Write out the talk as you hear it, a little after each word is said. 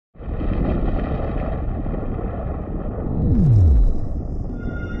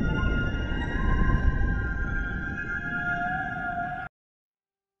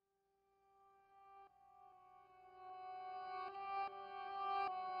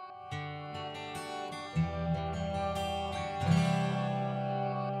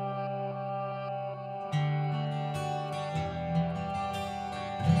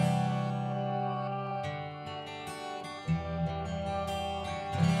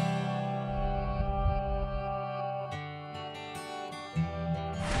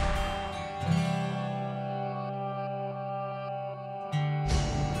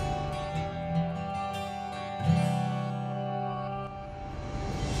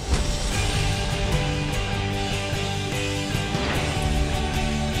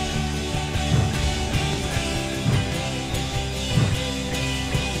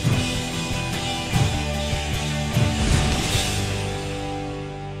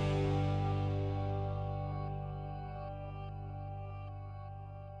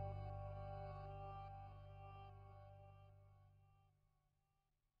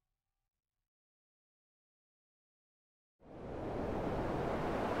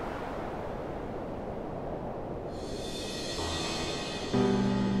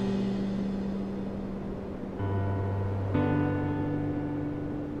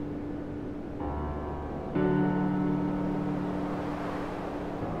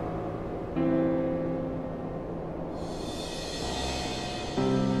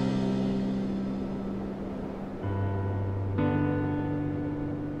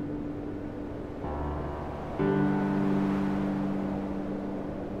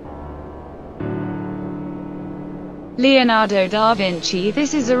Leonardo da Vinci.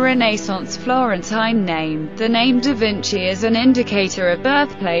 This is a Renaissance Florentine name. The name Da Vinci is an indicator of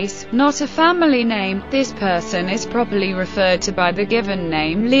birthplace, not a family name. This person is properly referred to by the given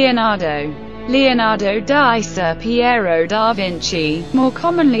name Leonardo. Leonardo di Ser Piero da Vinci, more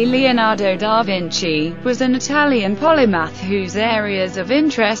commonly Leonardo da Vinci, was an Italian polymath whose areas of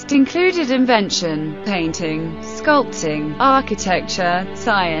interest included invention, painting, sculpting, architecture,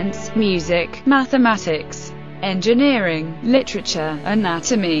 science, music, mathematics, engineering, literature,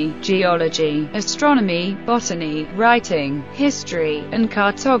 anatomy, geology, astronomy, botany, writing, history, and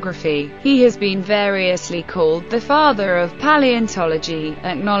cartography. He has been variously called the father of paleontology,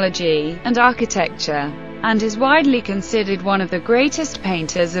 ethnology, and architecture, and is widely considered one of the greatest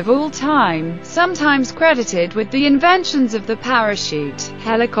painters of all time, sometimes credited with the inventions of the parachute,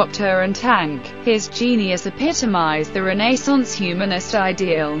 helicopter and tank. His genius epitomized the Renaissance humanist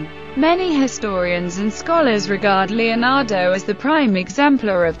ideal. Many historians and scholars regard Leonardo as the prime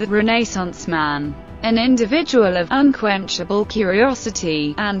exemplar of the Renaissance man, an individual of unquenchable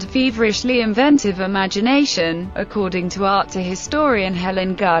curiosity and feverishly inventive imagination, according to art historian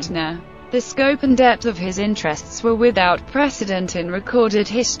Helen Gardner. The scope and depth of his interests were without precedent in recorded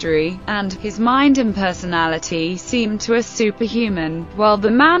history, and his mind and personality seemed to us superhuman, while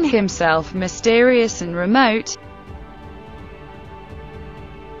the man himself mysterious and remote.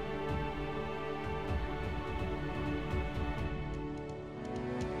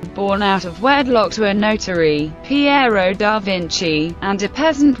 Born out of wedlock to a notary, Piero da Vinci, and a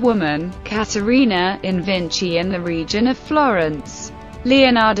peasant woman, Caterina, in Vinci in the region of Florence.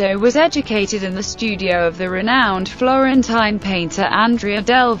 Leonardo was educated in the studio of the renowned Florentine painter Andrea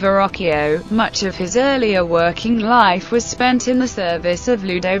del Verrocchio. Much of his earlier working life was spent in the service of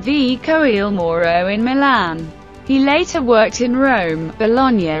Ludovico il Moro in Milan. He later worked in Rome,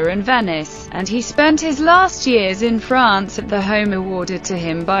 Bologna and Venice, and he spent his last years in France at the home awarded to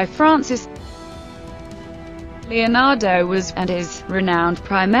him by Francis. Leonardo was, and is, renowned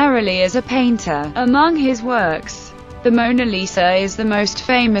primarily as a painter. Among his works, the Mona Lisa is the most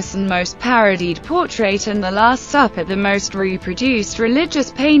famous and most parodied portrait, and The Last Supper the most reproduced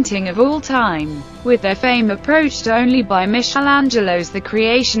religious painting of all time, with their fame approached only by Michelangelo's The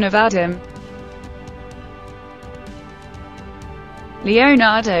Creation of Adam.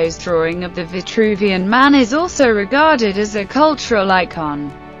 Leonardo's drawing of the Vitruvian Man is also regarded as a cultural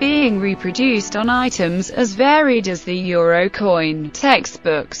icon, being reproduced on items as varied as the euro coin,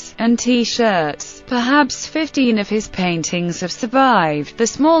 textbooks, and T-shirts. Perhaps 15 of his paintings have survived, the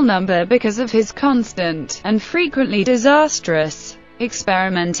small number because of his constant, and frequently disastrous,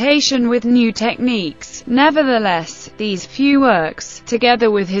 experimentation with new techniques. Nevertheless, these few works,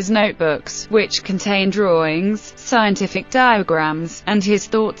 together with his notebooks, which contain drawings, scientific diagrams, and his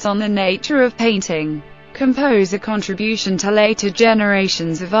thoughts on the nature of painting, compose a contribution to later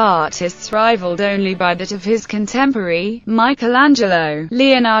generations of artists rivaled only by that of his contemporary, Michelangelo.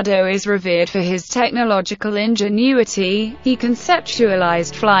 Leonardo is revered for his technological ingenuity. He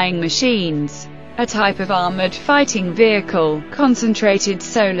conceptualized flying machines, a type of armored fighting vehicle, concentrated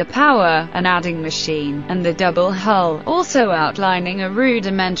solar power, an adding machine, and the double hull, also outlining a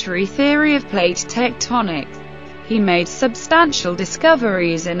rudimentary theory of plate tectonics. He made substantial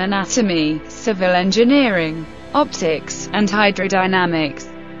discoveries in anatomy, civil engineering, optics, and hydrodynamics.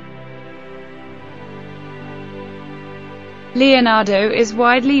 Leonardo is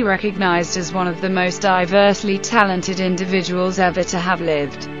widely recognized as one of the most diversely talented individuals ever to have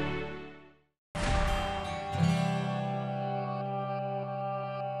lived.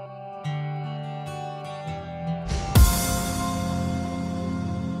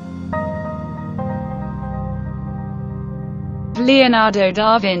 Leonardo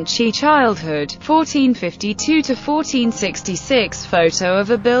da Vinci childhood, 1452 to 1466. Photo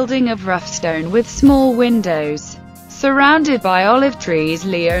of a building of rough stone with small windows, surrounded by olive trees.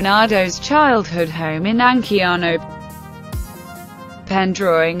 Leonardo's childhood home in Anciano. Pen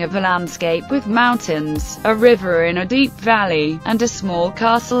drawing of a landscape with mountains, a river in a deep valley, and a small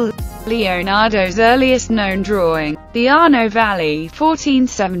castle. Leonardo's earliest known drawing, the Arno Valley,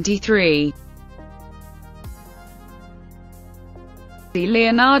 1473.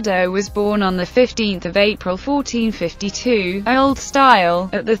 Leonardo was born on 15 April 1452, Old Style,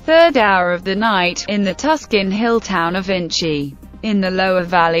 at the third hour of the night, in the Tuscan hill town of Vinci, in the lower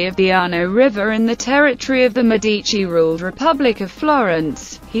valley of the Arno River in the territory of the Medici-ruled Republic of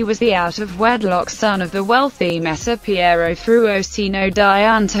Florence. He was the out-of-wedlock son of the wealthy Messer Piero Fruosino di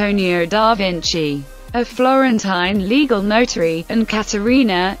Antonio da Vinci, a Florentine legal notary, and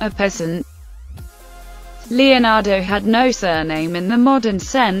Caterina, a peasant. Leonardo had no surname in the modern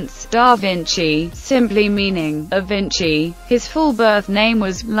sense, Da Vinci, simply meaning of Vinci. His full birth name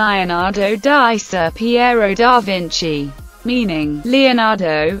was Leonardo di Ser Piero da Vinci, meaning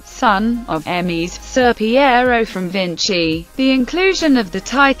Leonardo, son of Ms. Ser Piero from Vinci. The inclusion of the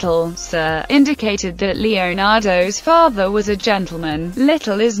title Sir indicated that Leonardo's father was a gentleman.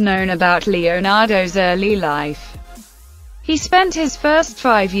 Little is known about Leonardo's early life. He spent his first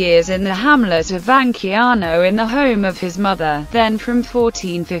 5 years in the hamlet of Vanciano in the home of his mother. Then from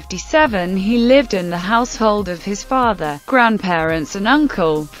 1457 he lived in the household of his father, grandparents and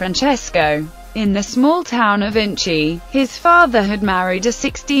uncle, Francesco. In the small town of Vinci, his father had married a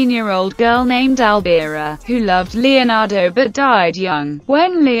 16-year-old girl named Albira, who loved Leonardo but died young.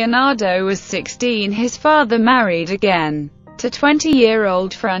 When Leonardo was 16, his father married again to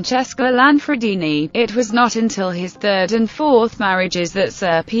 20-year-old Francesca Lanfredini. It was not until his third and fourth marriages that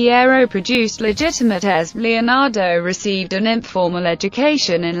Ser Piero produced legitimate heirs. Leonardo received an informal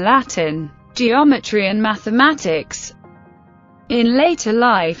education in Latin, geometry and mathematics. In later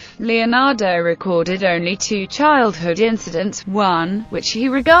life, Leonardo recorded only 2 childhood incidents. One, which he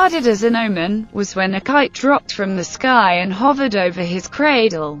regarded as an omen, was when a kite dropped from the sky and hovered over his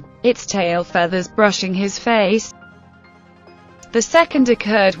cradle, its tail feathers brushing his face. The second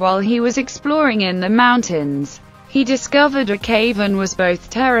occurred while he was exploring in the mountains. He discovered a cave and was both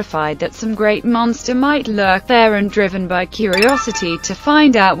terrified that some great monster might lurk there and driven by curiosity to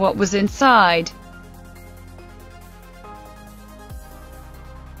find out what was inside.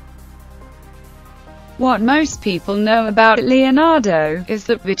 What most people know about Leonardo is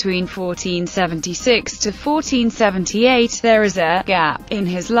that between 1476 to 1478 there is a gap in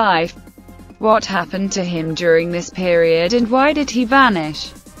his life. What happened to him during this period and why did he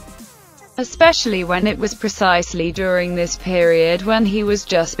vanish? Especially when it was precisely during this period when he was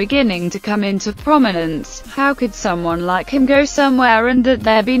just beginning to come into prominence. How could someone like him go somewhere and that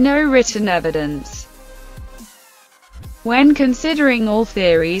there be no written evidence? When considering all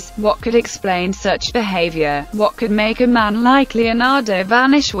theories, what could explain such behavior? What could make a man like Leonardo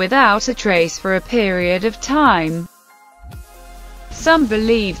vanish without a trace for a period of time? Some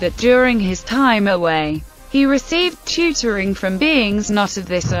believe that during his time away, he received tutoring from beings not of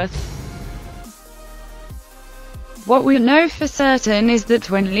this earth. What we know for certain is that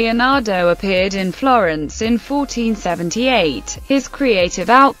when Leonardo appeared in Florence in 1478, his creative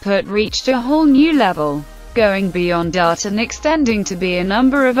output reached a whole new level, going beyond art and extending to be a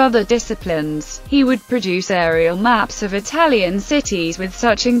number of other disciplines. He would produce aerial maps of Italian cities with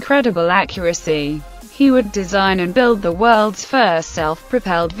such incredible accuracy. He would design and build the world's first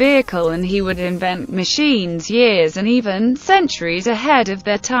self-propelled vehicle, and he would invent machines years and even centuries ahead of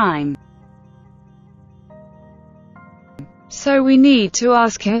their time. So we need to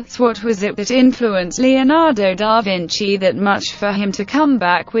ask us, what was it that influenced Leonardo da Vinci that much for him to come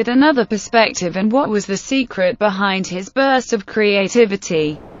back with another perspective, and what was the secret behind his burst of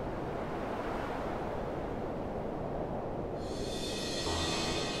creativity?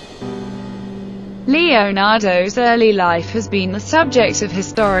 Leonardo's early life has been the subject of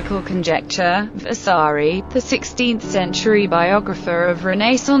historical conjecture. Vasari, the 16th-century biographer of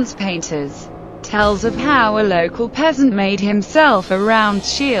Renaissance painters, tells of how a local peasant made himself a round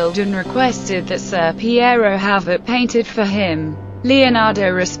shield and requested that Ser Piero have it painted for him. Leonardo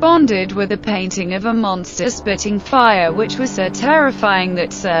responded with a painting of a monster spitting fire, which was so terrifying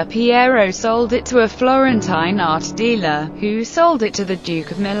that Ser Piero sold it to a Florentine art dealer, who sold it to the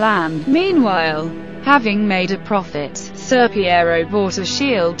Duke of Milan. Meanwhile, having made a profit, Ser Piero bought a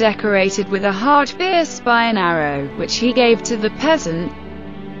shield decorated with a heart pierced by an arrow, which he gave to the peasant.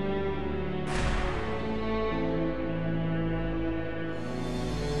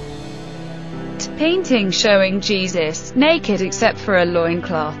 Painting showing Jesus, naked except for a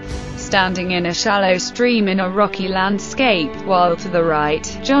loincloth, standing in a shallow stream in a rocky landscape, while to the right,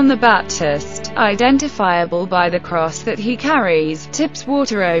 John the Baptist, identifiable by the cross that he carries, tips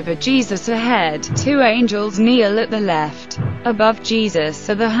water over Jesus ahead. 2 angels kneel at the left. Above Jesus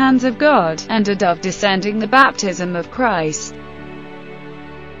are the hands of God, and a dove descending, the baptism of Christ.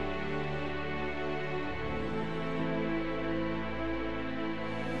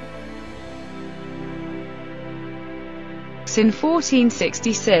 In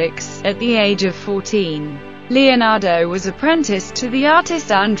 1466, at the age of 14, Leonardo was apprenticed to the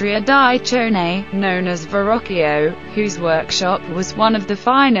artist Andrea di Cione, known as Verrocchio, whose workshop was one of the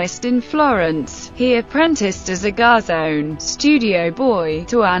finest in Florence. He apprenticed as a garzone, studio boy,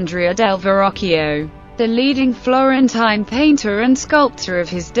 to Andrea del Verrocchio. the leading Florentine painter and sculptor of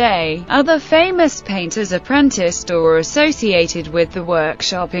his day. Other famous painters apprenticed or associated with the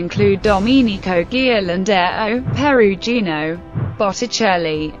workshop include Domenico Ghirlandaio, Perugino,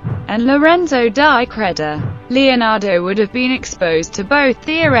 Botticelli, and Lorenzo di Creda. Leonardo would have been exposed to both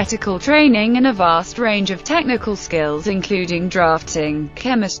theoretical training and a vast range of technical skills including drafting,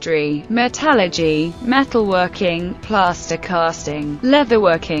 chemistry, metallurgy, metalworking, plaster casting,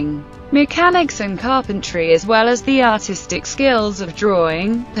 leatherworking, mechanics and carpentry, as well as the artistic skills of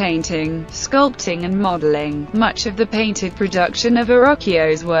drawing, painting, sculpting and modeling. Much of the painted production of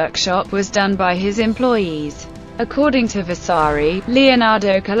Verrocchio's workshop was done by his employees. According to Vasari,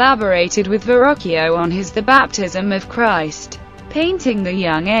 Leonardo collaborated with Verrocchio on his The Baptism of Christ, painting the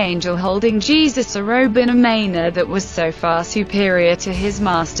young angel holding Jesus a robe in a manner that was so far superior to his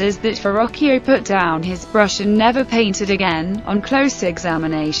master's that Verrocchio put down his brush and never painted again, on close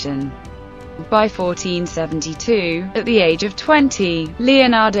examination. By 1472, at the age of 20,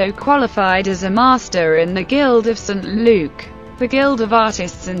 Leonardo qualified as a master in the Guild of St. Luke, the Guild of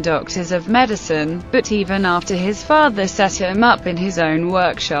Artists and Doctors of Medicine, but even after his father set him up in his own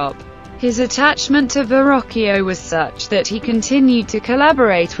workshop, his attachment to Verrocchio was such that he continued to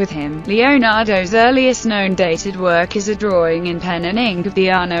collaborate with him. Leonardo's earliest known dated work is a drawing in pen and ink of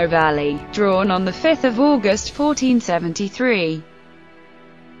the Arno Valley, drawn on the 5th of August 1473.